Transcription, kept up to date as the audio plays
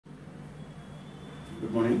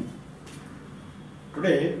Good morning.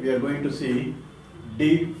 Today we are going to see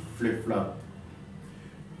D flip-flop.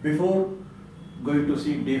 Before going to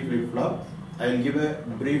see D flip-flop, I will give a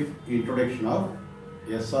brief introduction of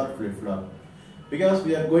SR flip-flop, because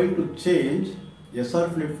we are going to change SR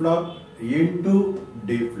flip-flop into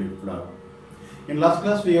D flip-flop. In last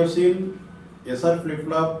class we have seen SR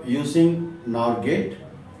flip-flop using NOR gate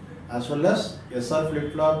as well as SR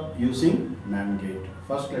flip-flop using NAND gate.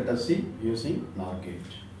 First let us see using NOR gate.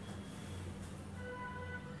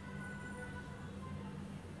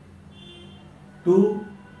 Two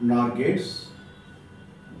NOR gates,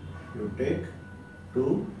 you take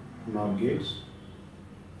two NOR gates,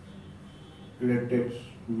 let it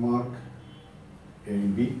mark A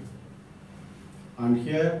and B, and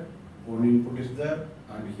here one input is there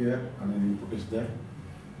and here another input is there.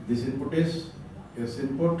 This input is S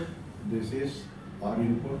input, this is R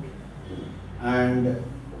input, and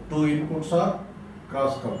two inputs are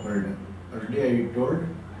cross coupled. Already I told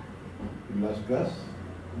in last class,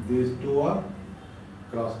 these two are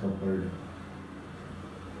cross coupled,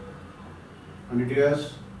 and it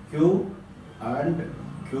has Q and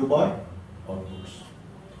Q bar outputs.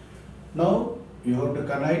 Now you have to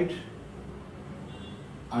connect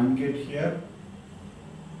AND gate here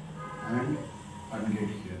and AND gate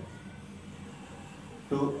here.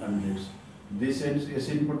 Two AND gates. This S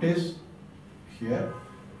input is here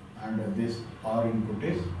and this R input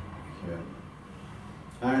is here.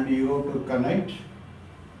 And you have to connect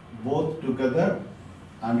both together,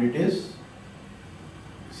 and it is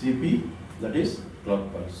CP, that is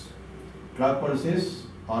clock pulse. Clock pulse is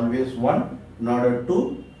always 1 in order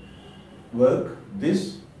to work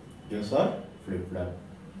this SR flip-flop.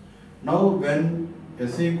 Now when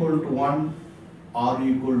S equal to 1, R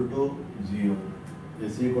equal to 0.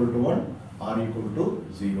 S equal to 1, R equal to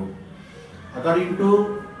 0. According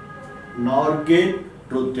to NOR gate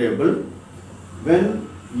truth table, when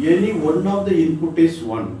any one of the input is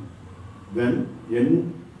 1,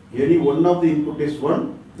 any one of the input is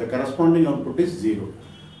 1, the corresponding output is 0.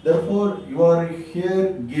 Therefore, you are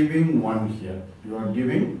here giving 1 here. You are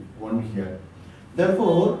giving 1 here.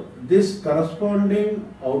 Therefore, this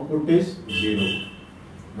corresponding output is 0.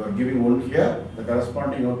 You are giving 1 here, the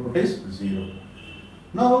corresponding output is 0.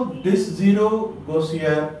 Now, this 0 goes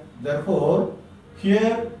here. Therefore,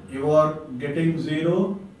 here you are getting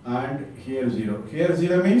 0 and here 0. Here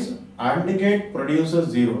 0 means AND gate produces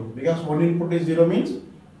 0, because one input is 0 means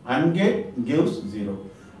AND gate gives 0.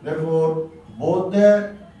 Therefore, both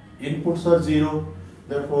the inputs are 0.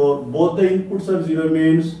 Therefore, both the inputs are 0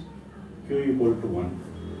 means Q equal to 1.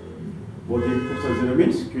 Both the inputs are 0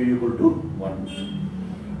 means Q equal to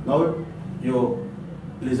 1. Now, you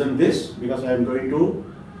listen this, because I am going to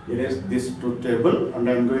erase this truth table and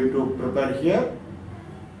I am going to prepare here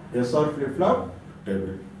SR flip-flop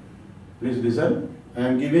table. Please listen. I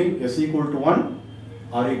am giving S equal to 1,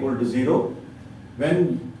 R equal to 0.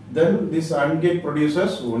 Then this AND gate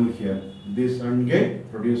produces 1 here. This AND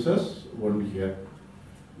gate produces 1 here.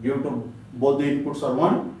 Due to both the inputs are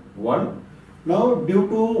 1. Now due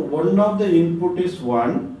to one of the input is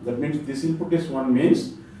 1, that means this input is 1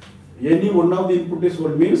 means any one of the input is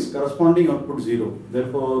 1 means corresponding output 0.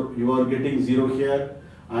 Therefore, you are getting 0 here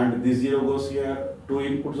and this 0 goes here. Two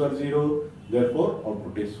inputs are 0. Therefore,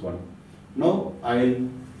 output is 1. Now, I will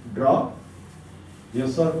draw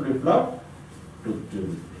SR flip-flop truth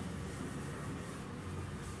table.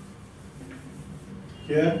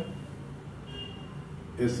 Here,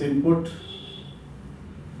 S input,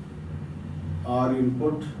 R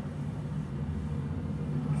input,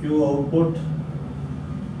 Q output,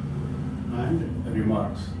 and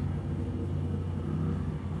remarks.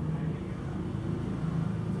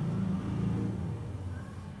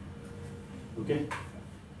 Okay.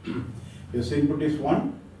 S input is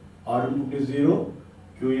 1, R input is 0,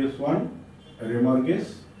 Q is 1, remark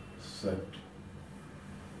is set.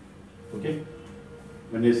 Okay.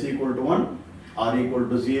 When S equal to 1, R equal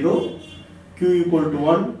to 0, Q equal to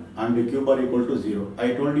 1 and Q bar equal to 0.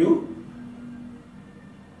 I told you,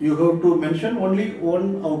 you have to mention only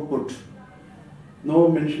one output. No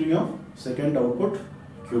mentioning of second output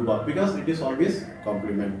Q bar, because it is always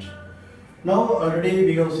complement. Now already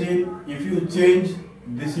we have seen, if you change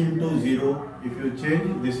this into 0, if you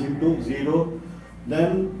change this into 0,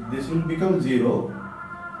 then this will become 0.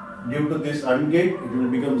 Due to this AND gate, it will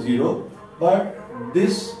become 0. But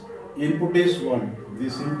this input is 1.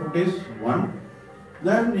 This input is 1.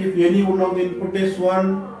 Then if any one of the input is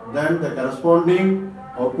 1, then the corresponding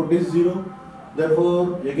output is 0.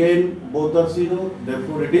 Therefore, again both are 0.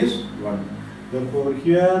 Therefore, it is 1. Therefore,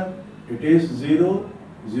 here it is 0.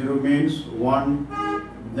 0 means 1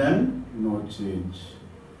 then no change.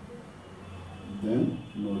 Then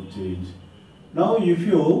no change. Now if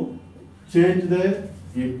you change the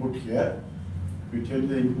input here, you change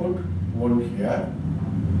the input 1 here,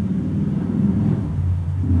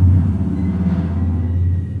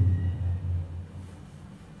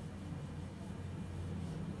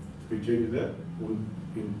 we change the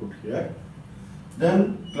input here,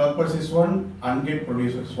 then clock pulse is 1 and gate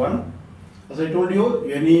produces 1. As I told you,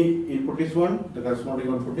 any input is 1, the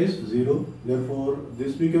corresponding output is 0. Therefore,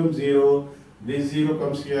 this becomes 0, this 0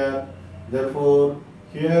 comes here. Therefore,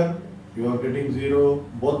 here you are getting 0,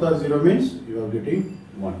 both are 0 means you are getting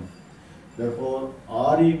 1. Therefore,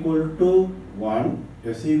 R equal to 1,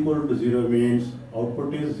 S equal to 0 means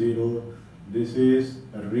output is 0. This is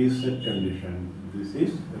a reset condition. This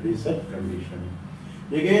is reset condition.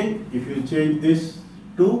 Again, if you change this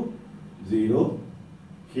to 0,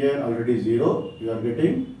 here already 0, you are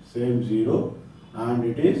getting same 0 and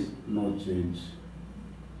it is no change.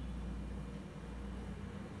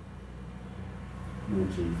 No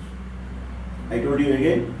change. I told you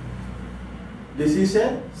again, this is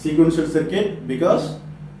a sequential circuit because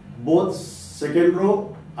both second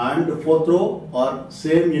row and fourth row are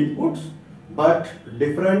same inputs but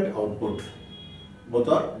different output. Both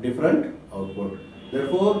are different output.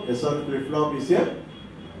 Therefore, SR flip-flop is a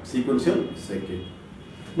sequential circuit.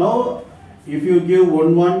 Now, if you give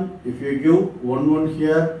 1 1, if you give 1 1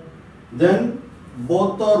 here, then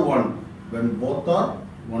both are 1. When both are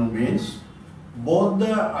 1 means both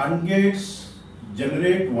the AND gates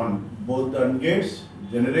generate 1. Both the AND gates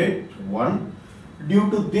generate 1 due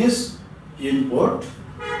to this input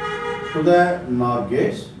to the NOR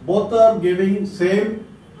gates. Both are giving same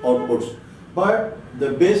outputs, but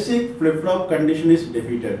the basic flip-flop condition is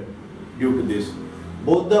defeated due to this.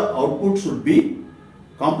 Both the outputs should be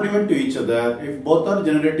complement to each other. If both are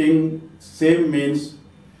generating same means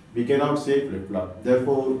we cannot say flip-flop.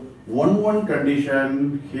 Therefore, 1 1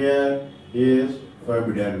 condition here is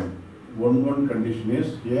forbidden. 1 1 condition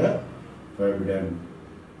is here forbidden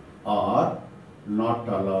or not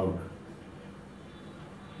allowed.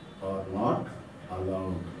 Or not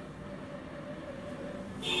allowed.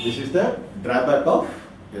 This is the drawback of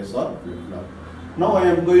SR flip-flop. Now I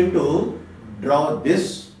am going to draw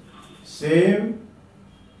this same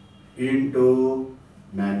into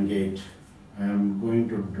NAND gate. I am going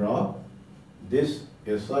to draw this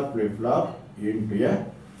SR flip-flop into a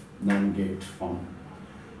NAND gate form.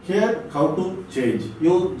 Here, how to change?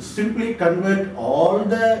 You simply convert all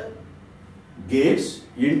the gates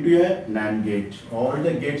into a NAND gate. All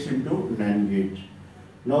the gates into NAND gate.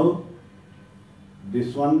 Now,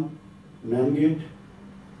 this one NAND gate,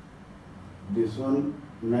 this one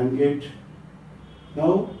NAND gate.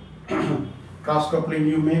 Now, cross coupling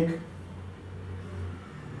you make.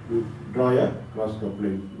 You draw a cross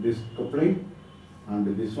coupling. This coupling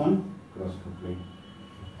and this one cross coupling.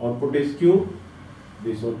 Output is Q.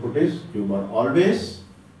 This output is Q bar. Always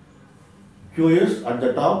Q is at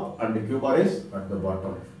the top and Q bar is at the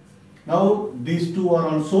bottom. Now these two are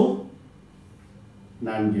also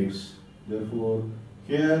NAND gates. Therefore,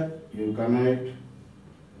 here you connect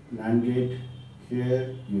NAND gate.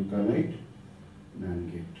 Here you connect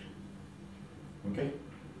NAND gate. Okay.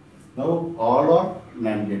 Now all are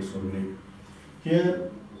NAND gates only. Here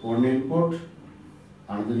one input,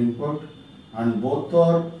 another input, and both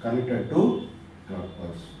are connected to clock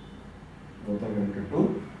pulse. Both are connected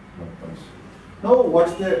to clock pulse. Now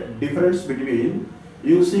what's the difference between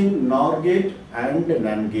using NOR gate and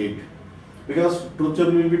NAND gate? Because truth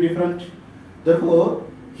table will be different. Therefore,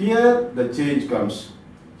 here the change comes.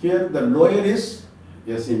 Here the lower is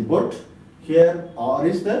S input. Here R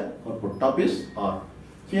is the output. Top is R.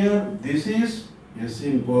 Here this is S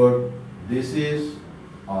input. This is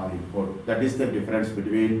R input. That is the difference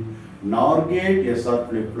between NOR gate SR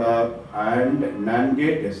flip-flop and NAND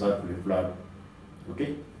gate SR flip-flop.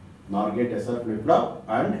 Okay. NOR gate SR flip-flop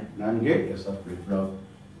and NAND gate SR flip-flop.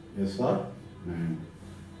 SR NAND.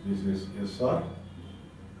 This is SR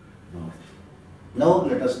NOR. Now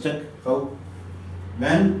let us check how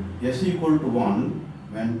when S equal to 1,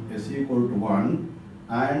 when S equal to 1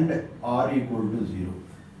 and R equal to 0.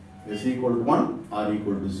 S equal to 1, R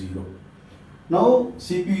equal to 0. Now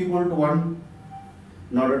CP equal to 1.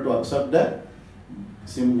 In order to accept the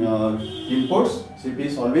inputs, CP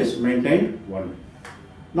is always maintained 1.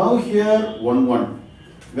 Now here 1 1.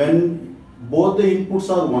 When both the inputs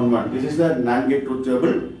are 1 1, this is the NAND gate truth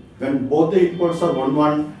table. When both the inputs are 1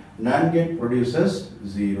 1, NAND gate produces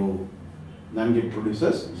 0. NAND gate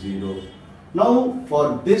produces 0. Now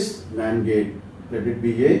for this NAND gate, let it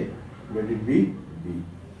be A, let it be B.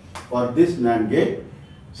 For this NAND gate,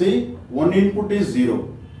 see one input is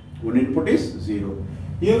 0. one input is 0.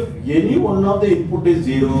 If any one of the input is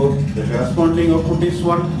 0, the corresponding output is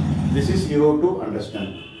 1. This is you have to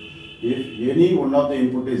understand. If any one of the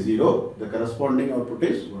input is 0, the corresponding output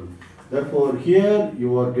is 1. Therefore, here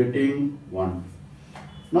you are getting 1.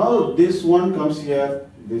 Now, this one comes here,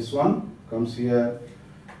 this one comes here.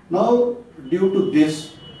 Now, due to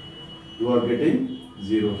this, you are getting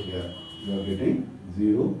 0 here. You are getting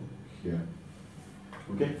 0 here.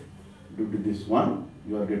 Okay? Due to this one,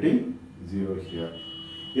 you are getting 0 here.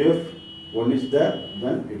 If 1 is there,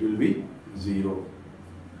 then it will be 0.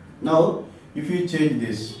 Now, if you change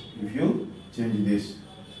this, into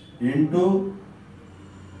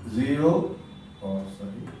 0,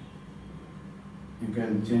 you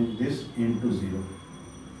can change this into 0.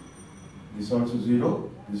 This also 0,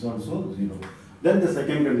 this also 0. Then the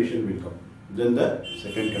second condition will come.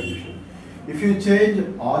 If you change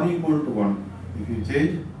R equal to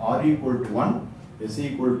 1, S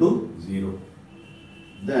equal to 0,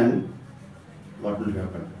 then what will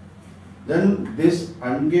happen? Then this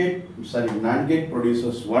NAND gate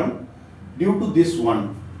produces 1 due to this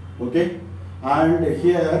one. Okay? And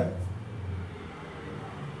here,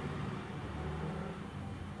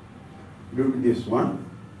 due to this one,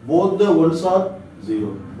 both the ones are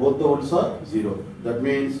 0. That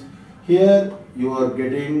means here you are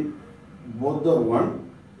getting both the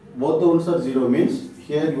ones are 0 means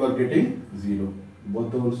here you are getting 0.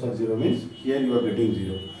 Both the ones are 0 means here you are getting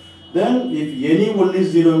 0. Then if any one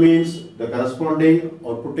is 0 means the corresponding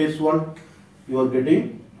output is 1. You are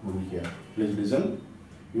getting 1 here. Please listen.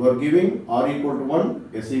 You are giving R equal to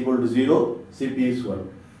 1, S equal to 0, CP is 1.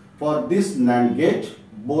 For this NAND gate,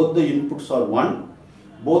 both the inputs are 1.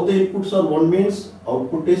 Both the inputs are 1 means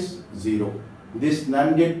output is 0. This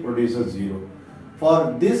NAND gate produces 0.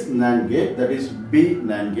 For this NAND gate, that is B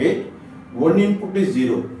NAND gate, one input is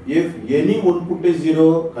 0. If any one input is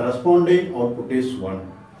 0, corresponding output is 1.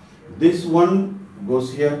 This one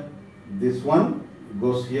goes here, this one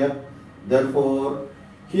goes here. Therefore,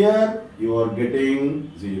 here you are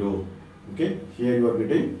getting 0. Okay, here you are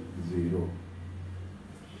getting 0.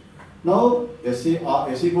 Now, S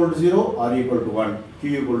equal to 0, R equal to 1,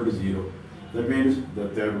 Q equal to 0. That means the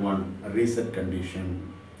third one, a reset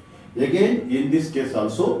condition. Again, in this case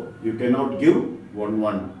also, you cannot give 1,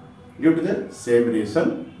 1. Due to the same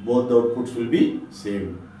reason, both the outputs will be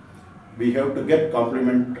same. We have to get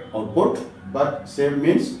complement output, but same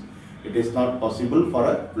means it is not possible for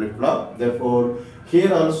a flip-flop. Therefore,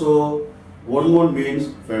 here also 1, 1 means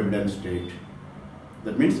forbidden state.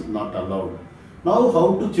 That means not allowed. Now,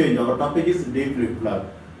 how to change? Our topic is D flip-flop.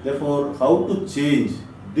 Therefore, how to change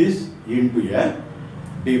this into a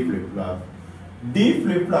D flip-flop? D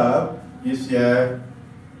flip-flop is a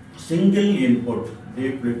single input.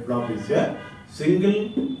 D flip-flop is a single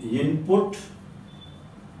input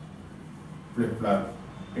flip-flop.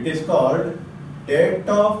 It is called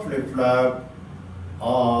data flip-flop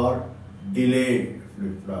or delay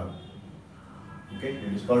flip-flop. Okay,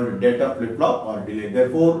 it is called data flip-flop or delay.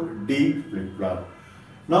 Therefore, D flip-flop.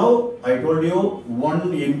 Now, I told you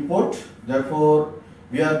one input. Therefore,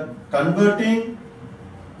 we are converting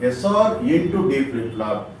SR into D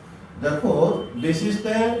flip-flop. Therefore, this is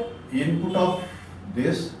the input of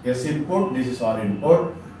this S input. This is R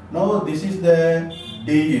input. Now, this is the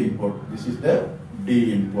D input. This is the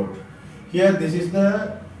D input. Here, this is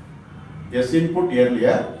the S input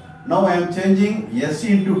earlier. Now, I am changing S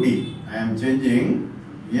into D. I am changing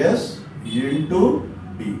S into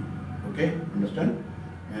D. Okay, understand?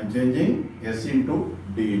 I am changing S into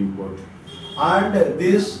D input. And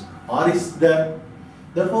this R is there.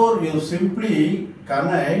 Therefore, you simply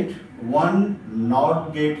connect one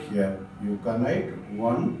NOT gate here. You connect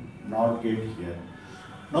one NOT gate here.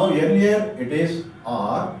 Now, earlier it is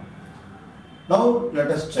R. Now,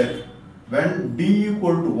 let us check. When D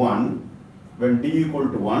equal to 1,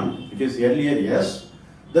 it is earlier S.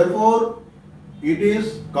 Therefore, it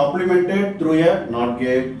is complemented through a NOT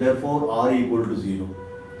gate. Therefore, R equal to 0.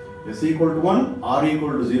 S equal to 1, R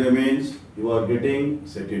equal to 0 means you are getting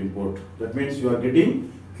set input. That means you are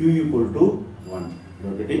getting Q equal to 1. You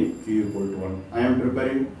are getting Q equal to 1. I am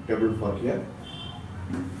preparing table for here.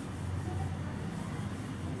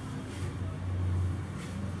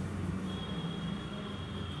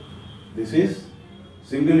 This is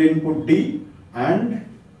single input D and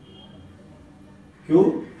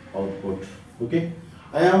Q output. Okay.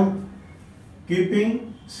 I am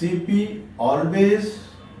keeping CP always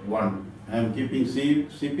 1. I am keeping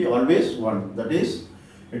CP always 1. That is,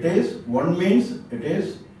 it is 1 means it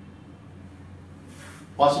is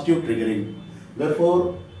positive triggering.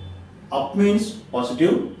 Therefore, up means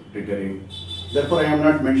positive triggering. Therefore, I am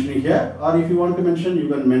not mentioning here, or if you want to mention, you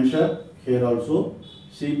can mention here also.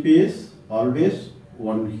 CP is always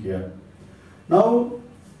 1 here. Now,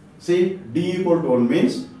 see, D equal to 1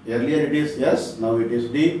 means, earlier it is S, now it is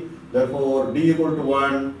D. Therefore, D equal to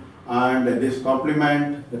 1 and this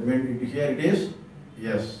complement, that means here it is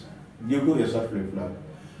S due to SR flip-flop.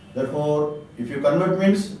 Therefore, if you convert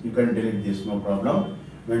means, you can delete this, no problem.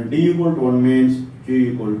 When D equal to 1 means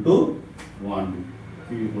Q equal to 1.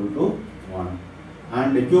 Q equal to 1.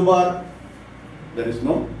 And the Q bar, there is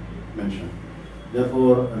no mention.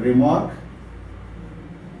 Therefore, remark,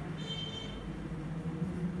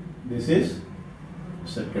 this is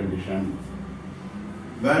set condition.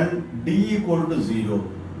 When D equal to 0,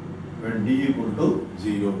 when D equal to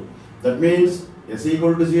 0, that means S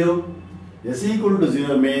equal to 0. S equal to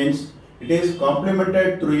 0 means it is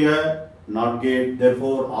complemented through a NOT gate,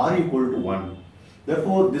 therefore R equal to 1.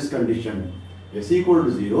 Therefore, this condition, S equal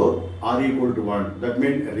to 0, R equal to 1, that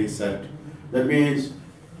means reset. That means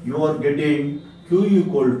you are getting Q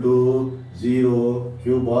equal to 0,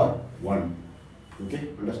 Q bar 1. Okay,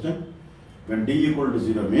 understand? When D equal to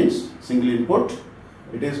 0 means single input,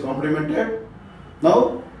 it is complemented.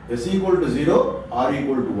 Now, S equal to 0, R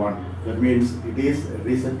equal to 1. That means it is a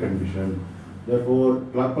reset condition. Therefore,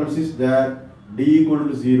 clock pulse is there, D equal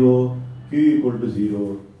to 0, Q equal to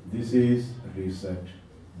 0. This is reset.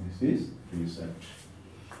 This is reset.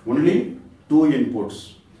 Only 2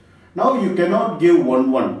 inputs. Now you cannot give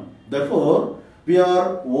 1, 1. Therefore, we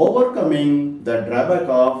are overcoming the drawback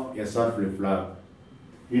of SR flip-flop.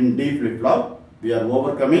 In D flip-flop, we are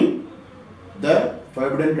overcoming the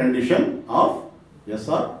forbidden condition of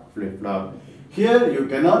SR flip-flop. Here you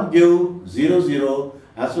cannot give 0, 0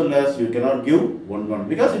 as well as you cannot give 1, 1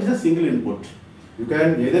 because it is a single input. You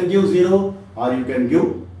can either give 0 or you can give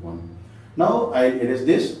 1. Now I erase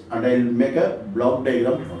this and I will make a block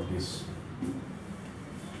diagram for this.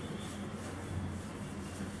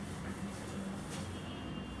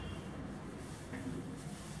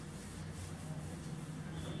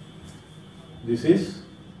 This is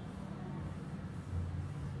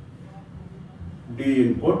D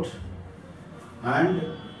input and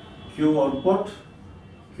Q output,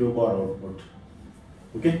 Q bar output.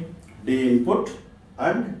 Okay, D input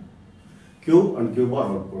and Q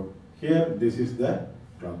bar output. Here this is the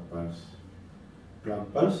clock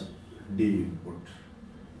pulse D input.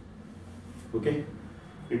 Okay,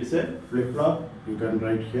 it is a flip-flop. You can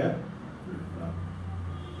write here flip-flop.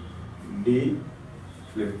 D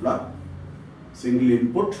flip-flop, single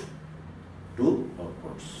input, 2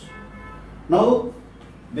 outputs. Now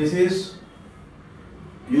this is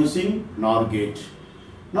using NOR gate.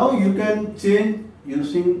 Now you can change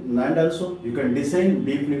using NAND also. You can design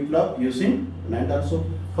D flip-flop using NAND also.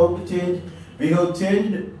 How to change? We have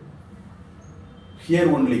changed here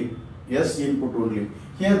only, S input only.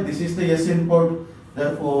 Here this is the S input.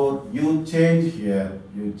 Therefore you change here.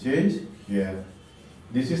 You change here.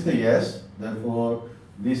 This is the S. Therefore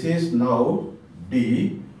this is now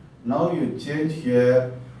D. Now you change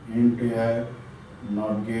here into a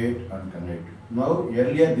NOT gate and connect. Now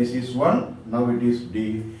earlier this is 1, now it is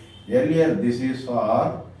D. Earlier this is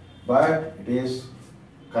R, but it is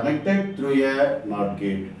connected through a NOT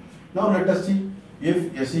gate. Now let us see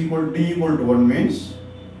if D equal to 1 means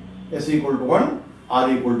S equal to 1,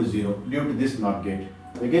 R equal to 0 due to this NOT gate.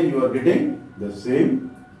 Again you are getting the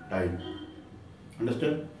same type.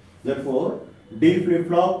 Understand? Therefore, D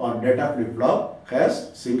flip-flop or data flip-flop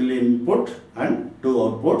has single input and 2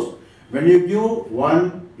 outputs. When you give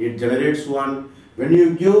 1, it generates 1. When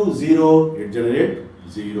you give 0, it generates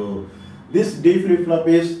 0. This D flip-flop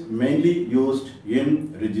is mainly used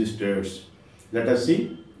in registers. Let us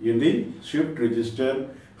see in the shift register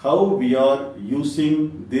how we are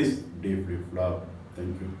using this D flip-flop.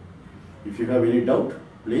 Thank you. If you have any doubt,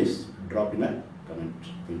 please drop in a comment.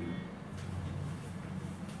 Thank you.